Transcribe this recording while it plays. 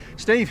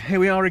Steve, here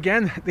we are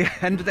again at the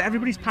end.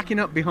 Everybody's packing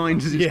up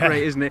behind us. It's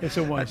great, isn't it? It's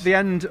almost at the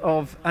end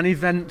of an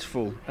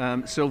eventful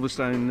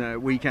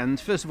Silverstone weekend.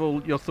 First of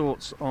all, your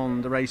thoughts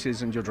on the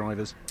races and your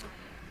drivers.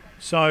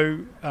 So,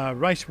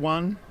 race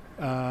one,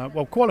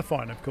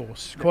 qualifying, of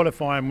course.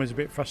 Qualifying was a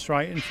bit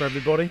frustrating for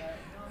everybody,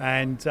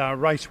 and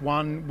race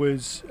one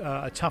was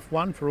a tough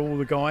one for all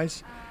the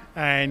guys.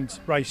 And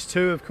race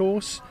two, of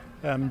course,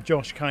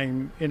 Josh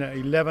came in at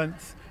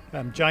 11th.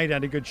 Jade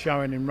had a good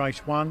showing in race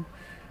one.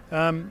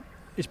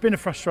 It's been a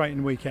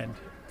frustrating weekend,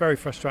 very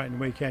frustrating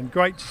weekend.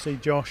 Great to see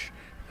Josh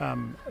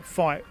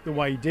fight the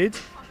way he did.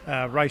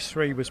 Race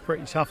three was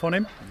pretty tough on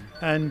him,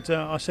 and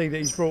I see that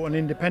he's brought an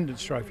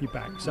Independence Trophy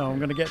back, so I'm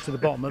going to get to the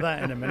bottom of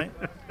that in a minute.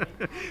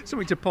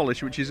 Something to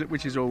polish, which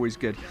is always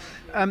good.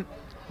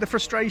 The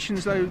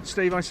frustrations, though,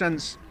 Steve, I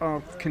sense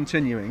are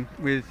continuing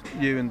with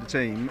you and the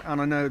team, and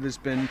I know there's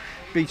been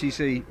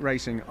BTC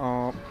Racing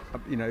are,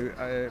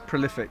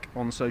 prolific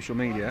on social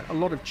media. A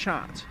lot of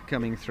chat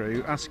coming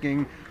through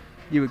asking,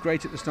 you were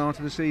great at the start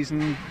of the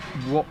season,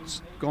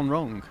 what's gone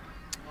wrong?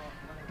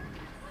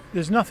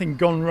 There's nothing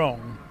gone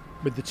wrong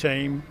with the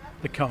team,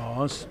 the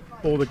cars,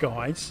 or the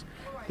guys.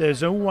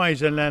 There's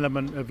always an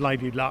element of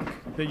lady luck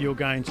that you're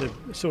going to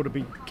sort of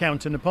be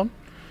counting upon.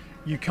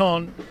 You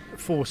can't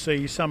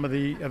foresee some of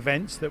the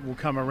events that will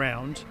come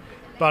around,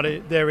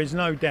 but there is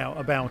no doubt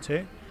about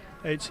it.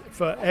 It's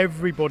for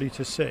everybody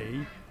to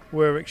see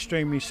we're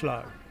extremely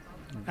slow,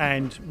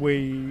 and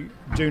we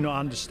do not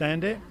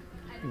understand it.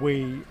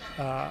 We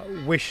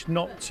wish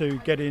not to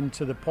get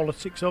into the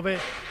politics of it,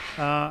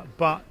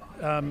 but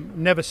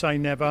never say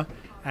never,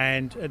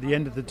 and at the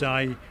end of the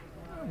day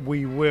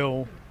we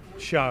will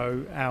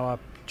show our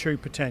true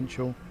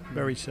potential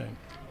very soon.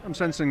 I'm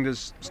sensing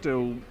there's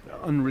still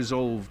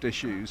unresolved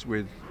issues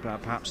with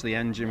perhaps the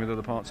engine, with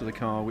other parts of the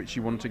car, which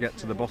you want to get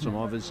to the bottom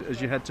of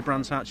as you head to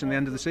Brands Hatch in the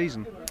end of the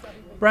season.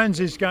 Brands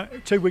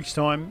 2 weeks'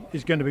 time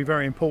is going to be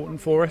very important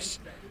for us.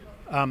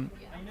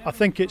 I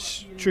think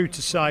it's true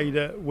to say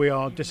that we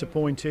are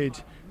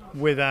disappointed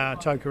with our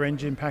TOCA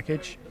engine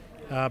package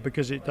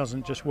because it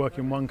doesn't just work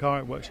in one car,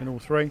 it works in all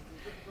three.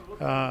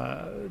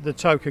 The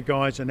TOCA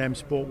guys and M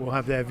Sport will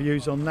have their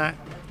views on that.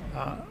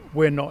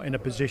 We're not in a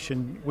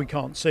position, we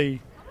can't see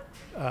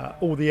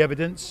all the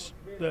evidence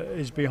that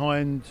is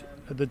behind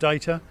the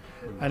data,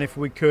 and if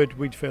we could,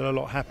 we'd feel a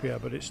lot happier,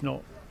 but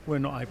we're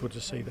not able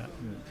to see that.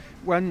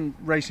 When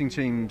racing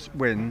teams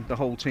win, the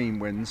whole team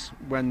wins.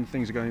 When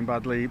things are going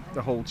badly,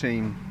 the whole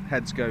team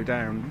heads go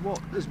down. What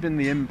has been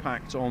the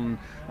impact on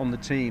the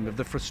team of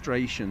the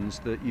frustrations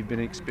that you've been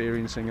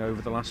experiencing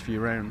over the last few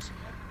rounds?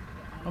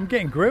 I'm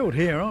getting grilled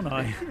here, aren't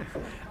I?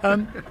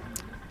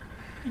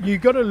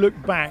 You've got to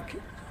look back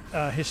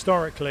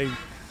historically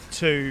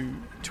to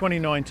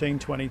 2019,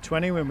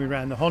 2020 when we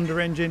ran the Honda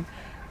engine,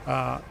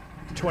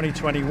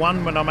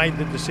 2021 when I made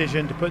the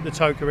decision to put the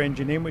TOCA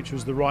engine in, which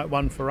was the right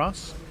one for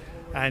us,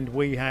 and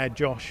we had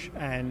Josh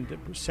and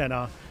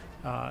Senna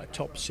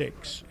top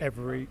six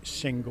every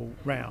single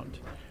round.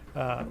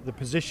 The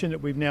position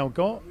that we've now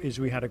got is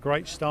we had a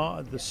great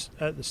start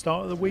at the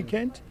start of the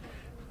weekend,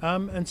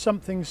 and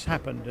something's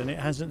happened, and it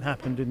hasn't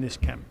happened in this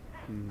camp.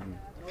 Mm-hmm.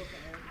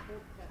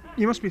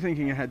 You must be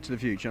thinking ahead to the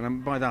future,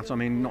 and by that I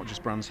mean not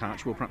just Brands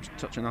Hatch. We'll perhaps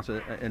touch on that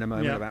in a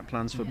moment about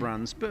plans for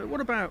Brands. But what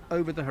about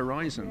over the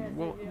horizon?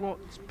 What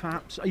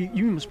perhaps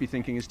you must be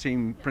thinking as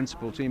team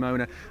principal, team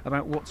owner,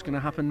 about what's going to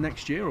happen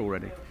next year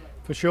already?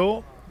 For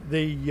sure,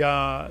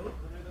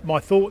 my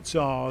thoughts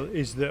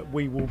is that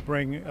we will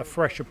bring a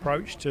fresh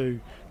approach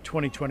to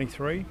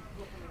 2023.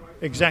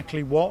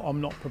 Exactly what I'm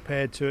not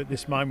prepared to at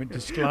this moment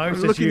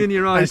disclose. I'm looking in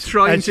your eyes,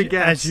 trying to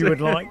guess.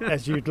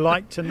 As you'd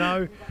like to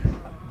know.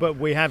 But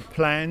we have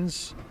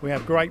plans. We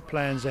have great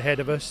plans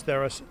ahead of us.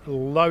 There is a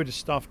load of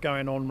stuff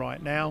going on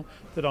right now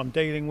that I'm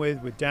dealing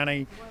with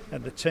Danny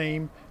and the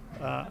team,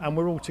 and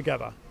we're all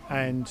together.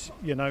 And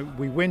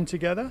we win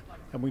together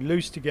and we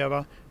lose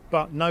together,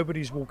 but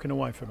nobody's walking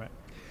away from it.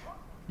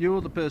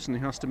 You're the person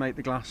who has to make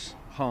the glass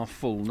half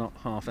full, not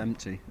half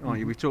empty, aren't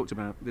you? We've talked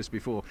about this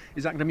before.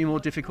 Is that going to be more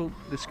difficult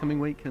this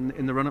coming week and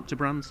in the run-up to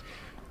Brands?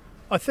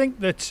 I think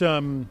that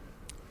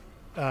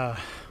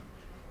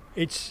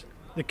it's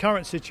the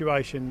current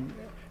situation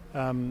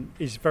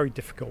is very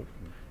difficult,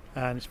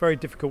 and it's very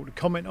difficult to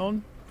comment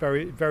on,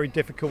 very, very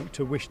difficult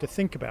to wish to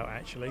think about,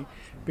 actually,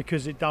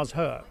 because it does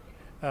hurt,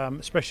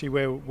 especially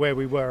where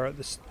we were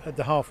at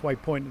the halfway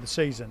point of the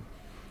season.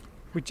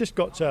 We just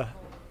got to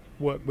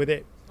work with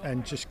it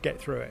and just get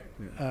through it,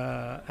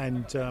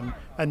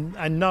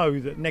 and know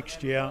that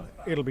next year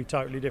it'll be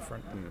totally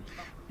different.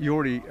 You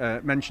already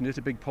mentioned it,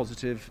 a big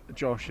positive.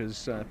 Josh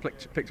has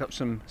picked up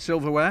some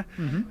silverware.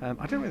 Mm-hmm.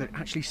 I don't know whether it's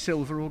actually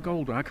silver or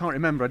gold. I can't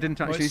remember. I didn't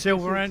actually.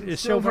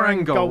 It's silver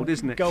and gold,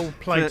 isn't it? Gold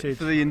plated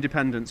for the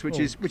Independence, which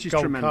is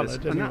tremendous.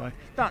 And anyway.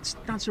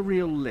 That's a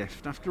real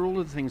lift. After all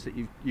of the things that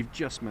you've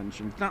just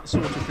mentioned, that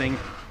sort of thing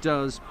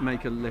does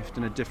make a lift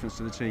and a difference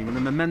to the team and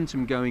the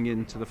momentum going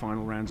into the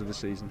final rounds of the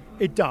season.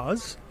 It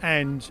does,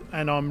 and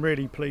I'm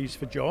really pleased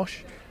for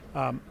Josh.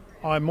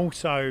 I'm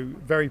also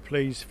very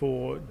pleased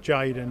for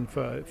Jade and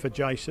for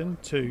Jason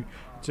to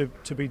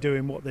to be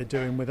doing what they're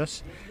doing with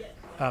us.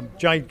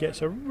 Jade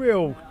gets a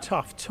real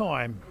tough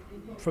time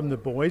from the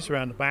boys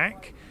around the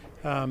back,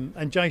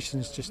 and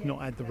Jason's just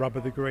not had the rub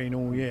of the green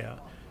all year.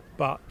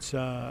 But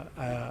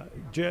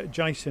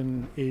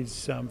Jason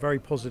is very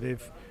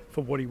positive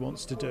for what he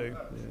wants to do,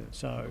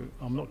 so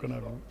I'm not going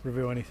to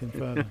reveal anything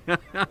further.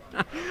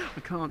 I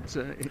can't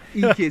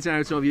eke it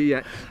out of you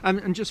yet.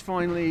 And just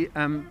finally,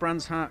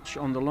 Brands Hatch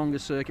on the longer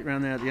circuit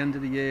round there at the end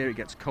of the year, it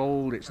gets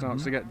cold, it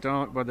starts to get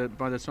dark by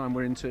the time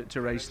we're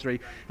into race 3.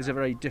 Is a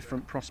very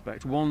different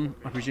prospect. One,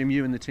 I presume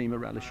you and the team are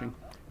relishing.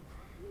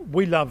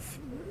 We love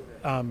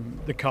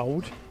the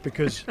cold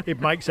because it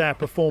makes our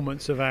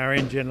performance of our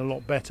engine a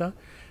lot better.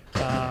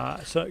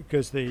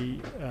 Because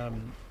the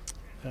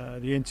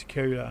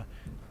intercooler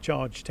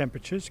charge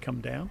temperatures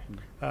come down.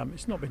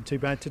 It's not been too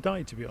bad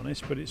today, to be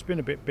honest, but it's been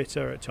a bit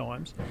bitter at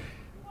times.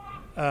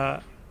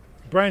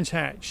 Brands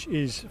Hatch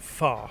is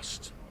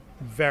fast,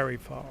 very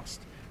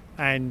fast,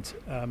 and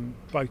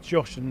both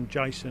Josh and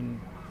Jason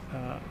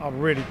are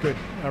really good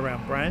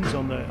around Brands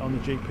on the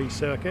GP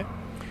circuit,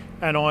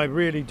 and I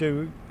really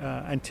do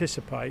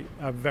anticipate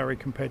a very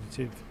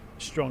competitive,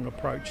 strong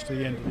approach to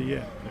the end of the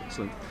year.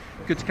 Excellent.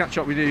 Good to catch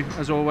up with you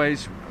as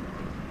always.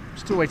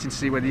 Still waiting to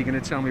see whether you're going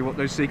to tell me what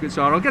those secrets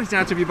are. I'll get it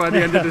out of you by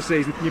the end of the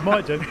season. You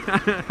might do.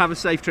 Have a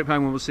safe trip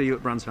home and we'll see you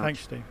at Brands Hatch.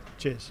 Thanks, Steve.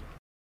 Cheers.